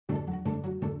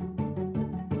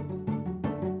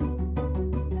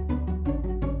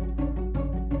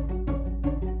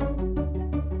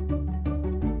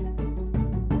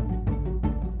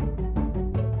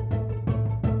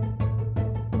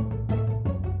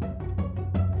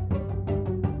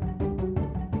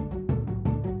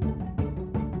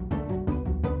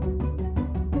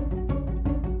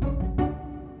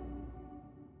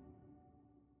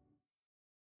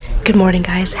Good morning,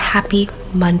 guys. Happy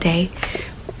Monday.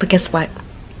 But guess what?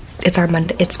 It's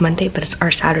Monday, but it's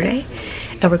our Saturday,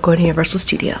 and we're going to Universal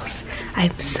Studios.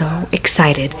 I'm so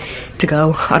excited to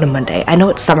go on a Monday. I know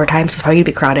it's summertime, so it's probably gonna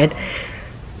be crowded,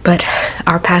 but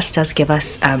our pass does give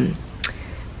us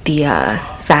the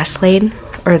fast lane,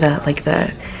 or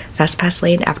the fast pass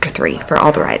lane after 3 for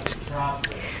all the rides.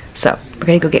 So we're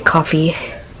gonna go get coffee,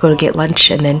 go get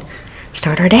lunch, and then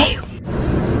start our day.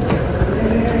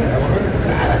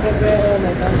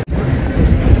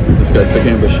 This guy's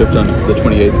picking up a shift on the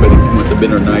 28th, but he wants a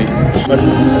dinner night.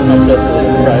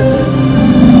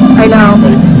 I know.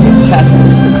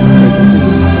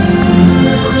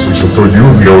 She'll throw you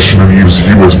in the ocean and use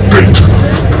you as bait.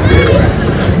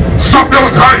 Stop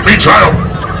yelling behind me, child!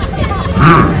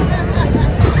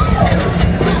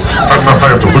 I don't know if I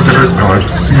have to look at it. No, I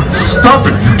see it. Stop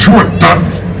it! You two are done!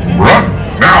 Run!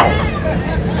 Now!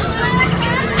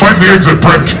 Find the exit,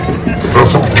 Brent!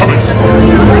 There's someone coming.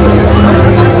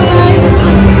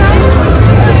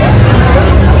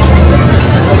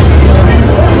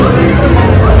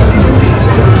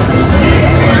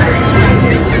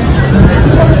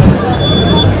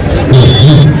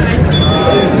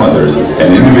 Mothers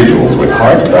and individuals with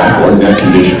heart, back, or neck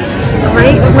conditions.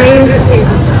 Great way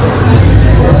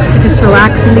to just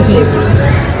relax in the heat.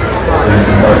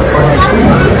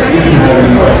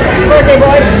 Birthday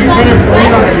boy!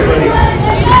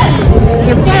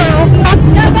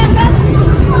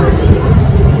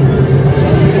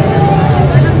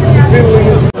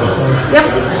 Yep.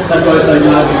 That's why it's like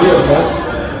not a big deal, right?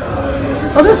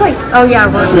 Oh, there's like, oh yeah,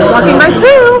 we're just walking right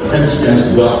through.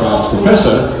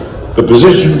 Professor, the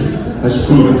position has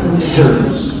proven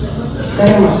perilous.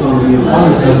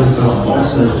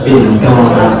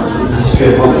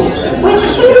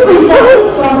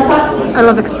 I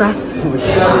love Express.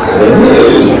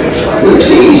 Looks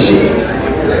easy.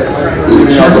 Through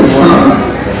trouble fun.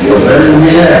 You're very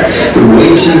near. The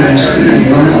waiting has been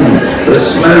the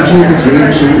smoking,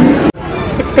 drinking.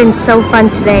 It's been so fun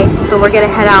today, but we're gonna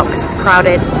head out because it's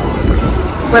crowded.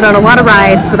 Went on a lot of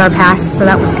rides with our pass, so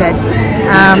that was good.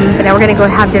 But now we're gonna go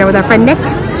have dinner with our friend Nick.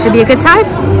 Should be a good time.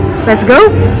 Let's go.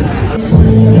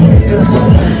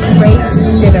 Great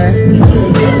dinner.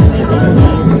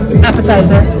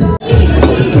 Appetizer.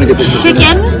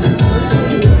 Chicken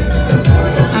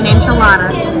and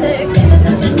enchiladas.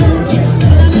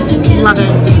 Love it.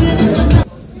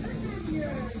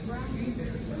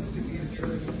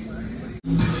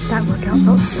 That workout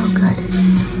felt so good.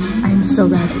 I am so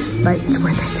red, but it's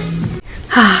worth it.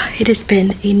 It has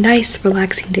been a nice,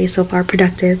 relaxing day so far.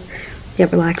 Productive,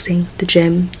 yet relaxing. The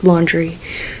gym, laundry.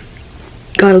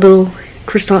 Got a little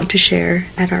croissant to share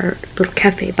at our little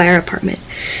cafe by our apartment.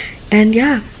 And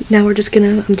yeah, now we're just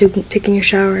gonna, taking a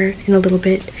shower in a little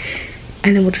bit,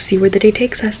 and then we'll just see where the day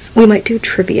takes us. We might do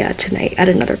trivia tonight at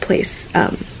another place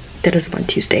that is on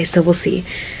Tuesday, so we'll see.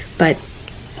 But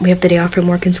we have the day off from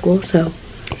work and school, so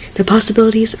the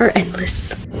possibilities are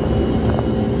endless.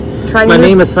 Trying a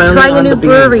new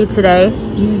brewery today.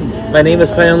 My name is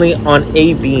finally on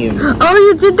a beam. Oh,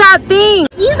 you did that thing!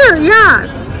 Yeah.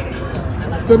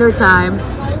 Dinner time.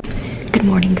 Good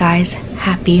morning, guys.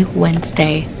 Happy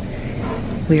Wednesday.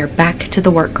 We are back to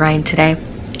the work grind today.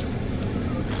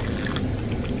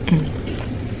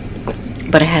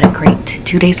 But I had a great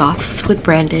 2 days off with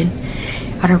Brandon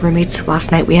and our roommates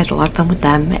last night. We had a lot of fun with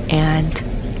them, and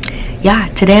yeah,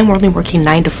 today I'm only working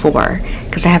 9 to 4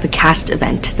 because I have a cast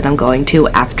event that I'm going to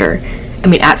at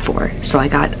 4. So I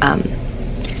got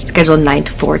scheduled 9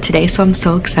 to 4 today, so I'm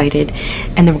so excited.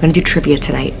 And then we're gonna do trivia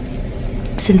tonight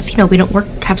since, you know, we don't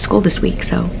have school this week,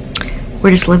 so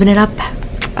we're just living it up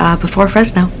before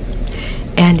Fresno.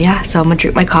 And yeah, so I'm gonna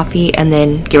drink my coffee and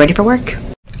then get ready for work.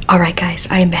 All right, guys,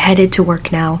 I am headed to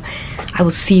work now. I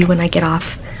will see you when I get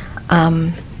off.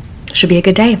 Should be a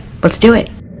good day. Let's do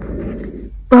it.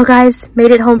 Well, guys,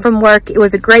 made it home from work. It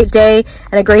was a great day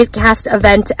and a great cast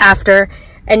event after.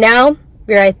 And now,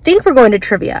 I think we're going to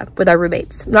trivia with our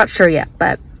roommates. I'm not sure yet,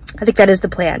 but I think that is the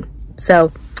plan.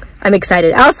 So I'm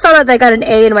excited. I also found out that I got an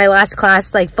A in my last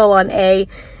class, like full on A.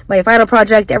 My final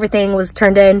project, everything was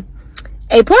turned in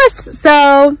A+.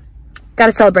 So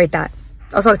gotta celebrate that.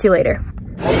 I'll talk to you later.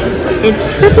 It's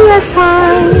trivia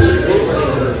time.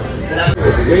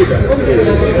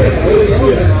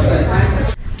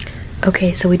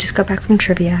 Okay, so we just got back from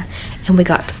trivia and we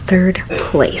got 3rd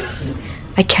place.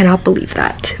 I cannot believe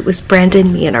that. It was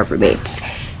Brandon, me, and our roommates,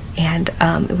 and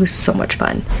it was so much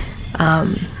fun.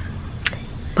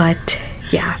 But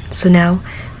yeah, so now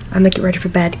I'm gonna get ready for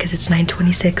bed because it's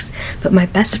 9:26. But my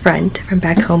best friend from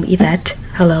back home, Yvette,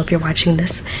 hello if you're watching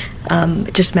this,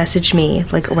 just messaged me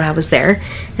like when I was there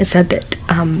and said that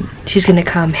she's gonna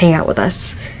come hang out with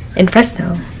us in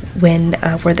Fresno when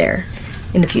we're there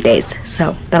in a few days.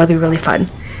 So that'll be really fun.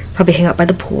 Probably hang out by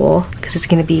the pool because it's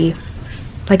gonna be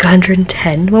like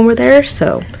 110 when we're there.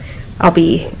 So I'll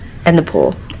be in the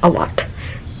pool a lot.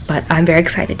 But I'm very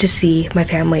excited to see my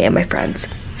family and my friends.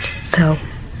 So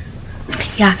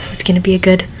yeah, it's gonna be a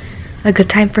good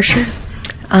time for sure.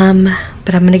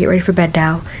 But I'm gonna get ready for bed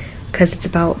now because it's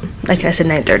about, like I said,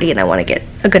 9:30 and I want to get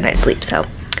a good night's sleep. So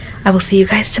I will see you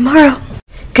guys tomorrow.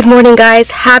 Good morning,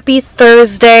 guys. Happy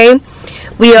Thursday.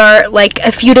 We are like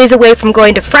a few days away from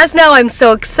going to Fresno. I'm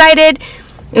so excited.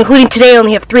 Including today, I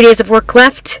only have 3 days of work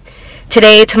left.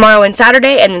 Today, tomorrow, and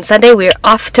Saturday, and then Sunday we are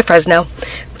off to Fresno.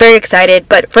 Very excited,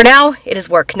 but for now, it is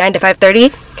work, 9 to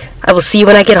 5:30. I will see you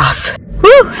when I get off.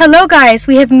 Woo! Hello, guys.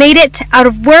 We have made it out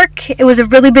of work. It was a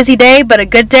really busy day, but a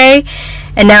good day,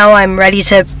 and now I'm ready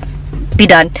to be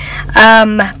done.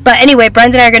 But anyway,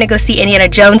 Brenda and I are going to go see Indiana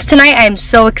Jones tonight. I am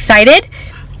so excited.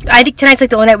 I think tonight's like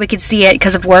the only night we could see it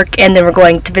because of work, and then we're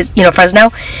going to visit,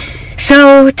 Fresno.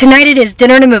 So tonight it is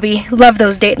dinner and a movie. Love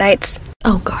those date nights.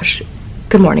 Oh gosh.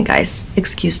 Good morning, guys.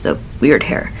 Excuse the weird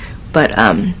hair, but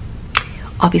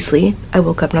obviously I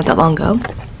woke up not that long ago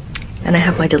and I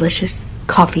have my delicious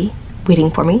coffee waiting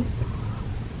for me.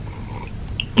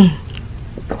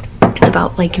 It's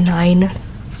about like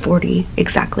 9:40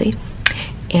 exactly,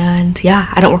 and yeah,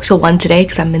 I don't work till 1 today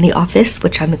because I'm in the office,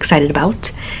 which I'm excited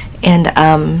about. And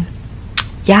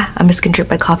yeah, I'm just gonna drink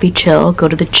my coffee, chill, go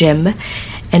to the gym,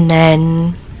 and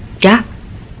then yeah,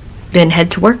 then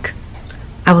head to work.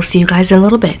 I will see you guys in a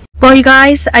little bit. Well, you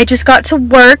guys, I just got to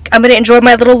work. I'm gonna enjoy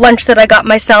my little lunch that I got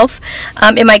myself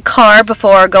in my car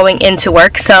before going into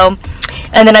work. So,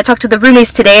 and then I talked to the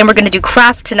roomies today, and we're gonna do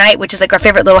craft tonight, which is like our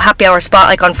favorite little happy hour spot,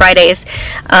 like on Fridays.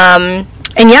 And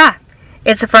yeah,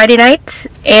 it's a Friday night,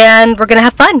 and we're gonna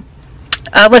have fun.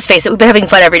 Let's face it, we've been having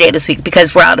fun every day this week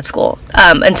because we're out of school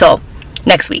until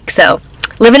next week. So,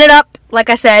 living it up, like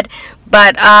I said.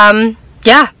 But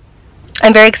yeah,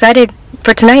 I'm very excited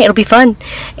for tonight. It'll be fun.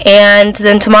 And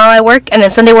then tomorrow I work, and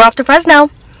then Sunday we're off to Fresno.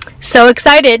 So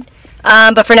excited.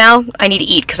 But for now, I need to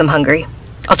eat because I'm hungry.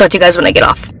 I'll talk to you guys when I get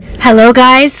off. Hello,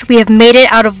 guys. We have made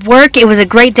it out of work. It was a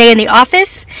great day in the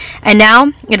office, and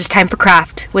now it is time for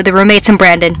craft with the roommates and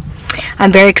Brandon.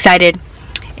 I'm very excited.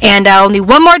 And only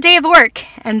one more day of work,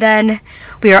 and then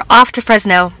we are off to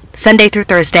Fresno Sunday through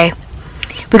Thursday.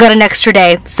 We got an extra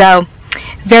day, so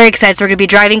very excited. So we're going to be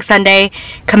driving Sunday,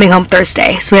 coming home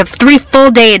Thursday. So we have 3 full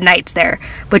day and nights there,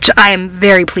 which I am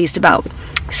very pleased about.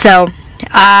 So,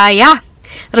 yeah,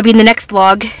 it'll be in the next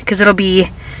vlog, because it'll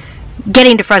be,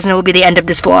 getting to Fresno will be the end of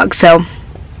this vlog. So,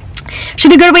 should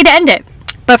be a good way to end it.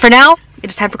 But for now,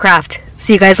 it is time for craft.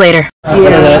 See you guys later.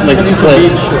 Yeah. Like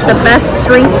split. The best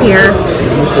drink here.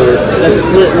 That's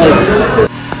split like.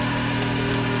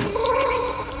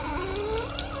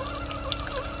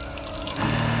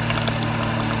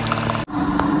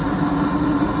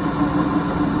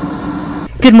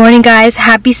 Good morning, guys.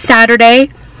 Happy Saturday.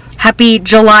 Happy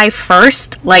July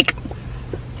 1st. Like,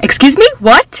 excuse me?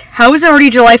 What? How is it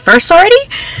already July 1st already?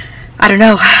 I don't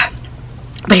know.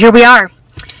 But here we are.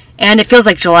 And it feels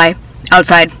like July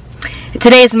outside.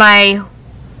 Today is my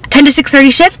 10 to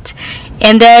 6:30 shift.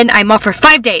 And then I'm off for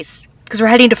 5 days because we're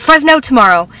heading to Fresno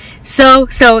tomorrow. So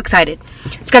excited.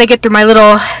 Just gotta get through my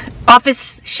little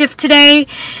office shift today.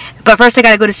 But first I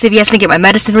gotta go to CVS and get my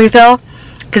medicine refill,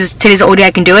 because today's the only day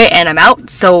I can do it, and I'm out,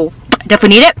 so I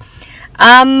definitely need it.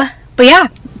 But yeah,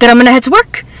 then I'm gonna head to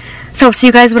work. So see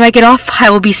you guys when I get off. I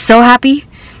will be so happy.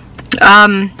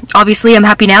 Obviously I'm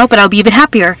happy now, but I'll be even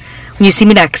happier when you see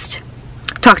me next.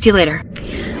 Talk to you later.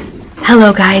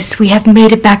 Hello, guys. We have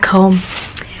made it back home.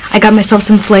 I got myself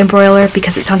some flame broiler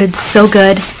because it sounded so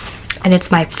good, and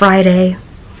it's my Friday,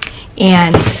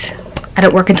 and I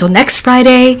don't work until next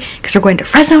Friday because we're going to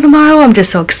Fresno tomorrow. I'm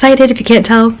just so excited, if you can't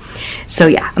tell. So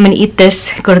yeah, I'm gonna eat this,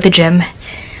 go to the gym,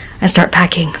 and start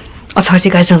packing. I'll talk to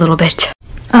you guys in a little bit.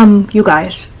 You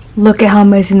guys, look at how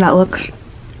amazing that looks.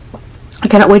 I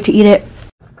cannot wait to eat it.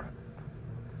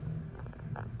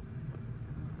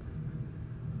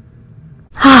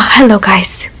 Hello,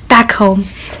 guys. Back home.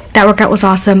 That workout was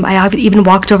awesome. I even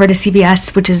walked over to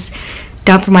CVS, which is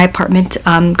down from my apartment,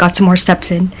 got some more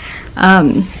steps in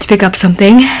to pick up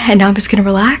something, and now I'm just gonna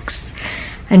relax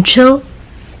and chill,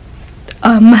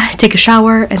 take a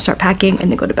shower and start packing,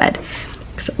 and then go to bed.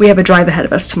 So we have a drive ahead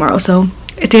of us tomorrow, so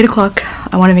it's 8 o'clock.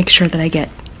 I want to make sure that I get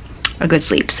a good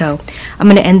sleep, so I'm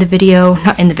gonna end the video,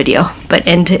 not end the video, but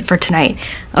end it for tonight.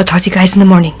 I'll talk to you guys in the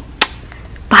morning.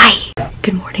 Bye.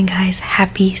 Good morning, guys.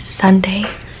 Happy Sunday.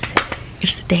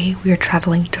 It's the day we are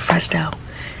traveling to Fresno.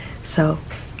 So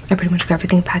I pretty much got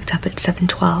everything packed up at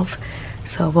 7:12.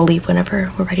 So we'll leave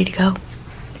whenever we're ready to go.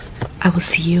 I will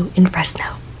see you in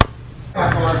Fresno.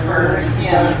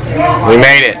 We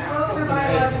made it.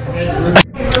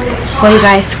 Well, you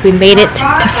guys, we made it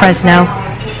to Fresno.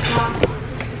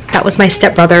 That was my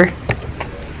stepbrother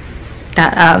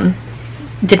that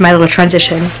did my little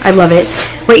transition. I love it.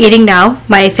 We're eating now.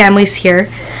 My family's here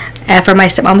for my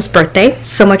stepmom's birthday.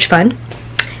 So much fun.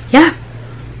 Yeah,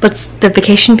 let's the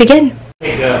vacation begin.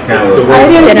 Dinner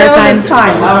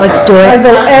time. Let's do it. I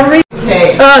go every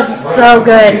day. Oh, so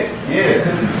good.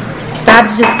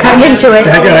 Babs just cutting into it.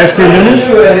 I got ice cream in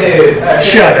it?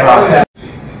 Shut up.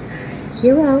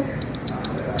 Hero.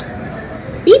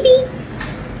 BB.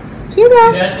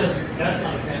 Hero.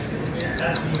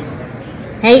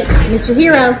 Hey, Mr.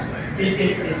 Hero.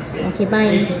 Okay,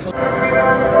 bye.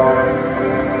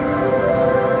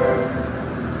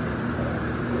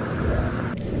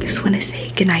 Just want to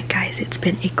say goodnight, guys. It's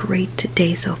been a great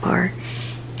day so far.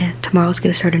 And tomorrow's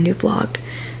going to start a new vlog.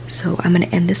 So I'm going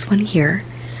to end this one here.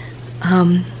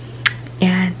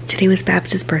 And today was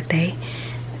Babs' birthday,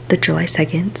 the July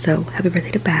 2nd. So happy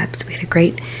birthday to Babs. We had a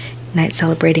great night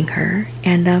celebrating her.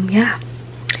 And yeah,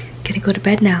 gonna go to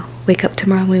bed now. Wake up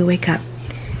tomorrow when we wake up.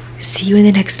 See you in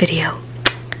the next video.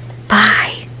 Bye.